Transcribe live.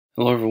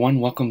Hello everyone,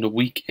 welcome to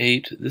week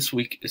 8. This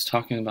week is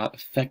talking about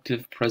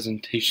effective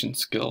presentation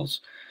skills.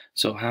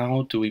 So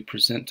how do we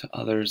present to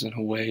others in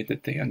a way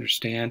that they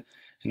understand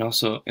and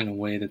also in a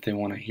way that they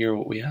want to hear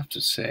what we have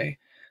to say?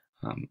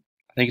 I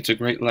think it's a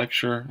great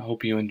lecture. I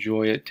hope you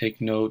enjoy it.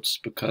 Take notes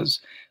because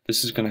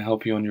this is going to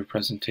help you on your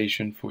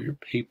presentation for your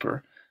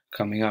paper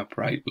coming up,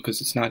 right? Because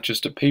it's not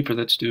just a paper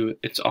that's due,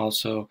 it's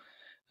also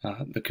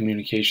the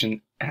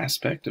communication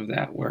aspect of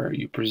that where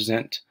you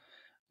present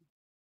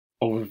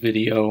over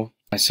video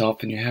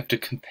myself and you have to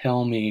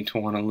compel me to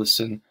want to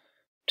listen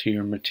to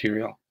your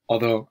material.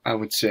 Although I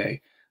would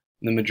say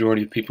the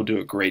majority of people do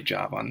a great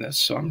job on this.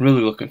 So I'm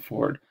really looking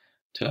forward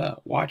to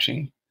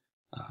watching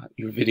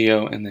your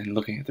video and then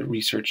looking at the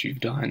research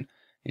you've done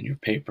in your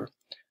paper.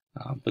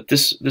 But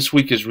this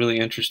week is really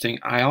interesting.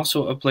 I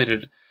also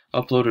uploaded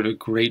a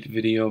great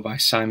video by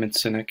Simon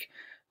Sinek.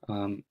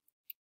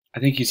 I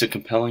think he's a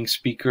compelling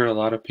speaker. A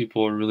lot of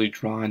people are really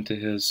drawn to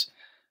his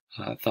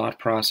thought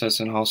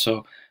process and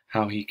also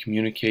how he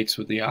communicates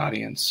with the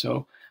audience.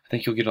 So I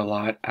think you'll get a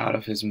lot out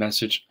of his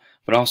message,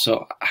 but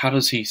also how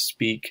does he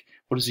speak?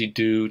 What does he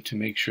do to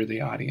make sure the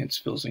audience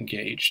feels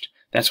engaged?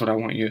 That's what I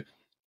want you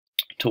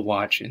to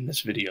watch in this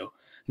video.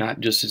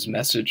 Not just his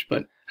message,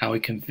 but how he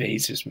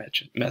conveys his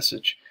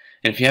message.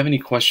 And if you have any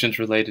questions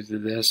related to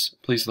this,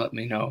 please let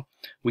me know.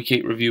 Week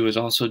 8 review is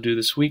also due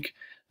this week,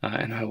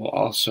 and I will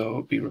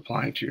also be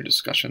replying to your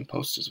discussion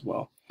posts as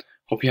well.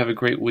 Hope you have a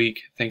great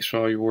week. Thanks for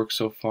all your work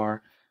so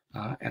far,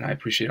 and I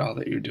appreciate all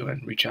that you're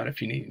doing. Reach out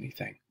if you need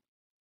anything.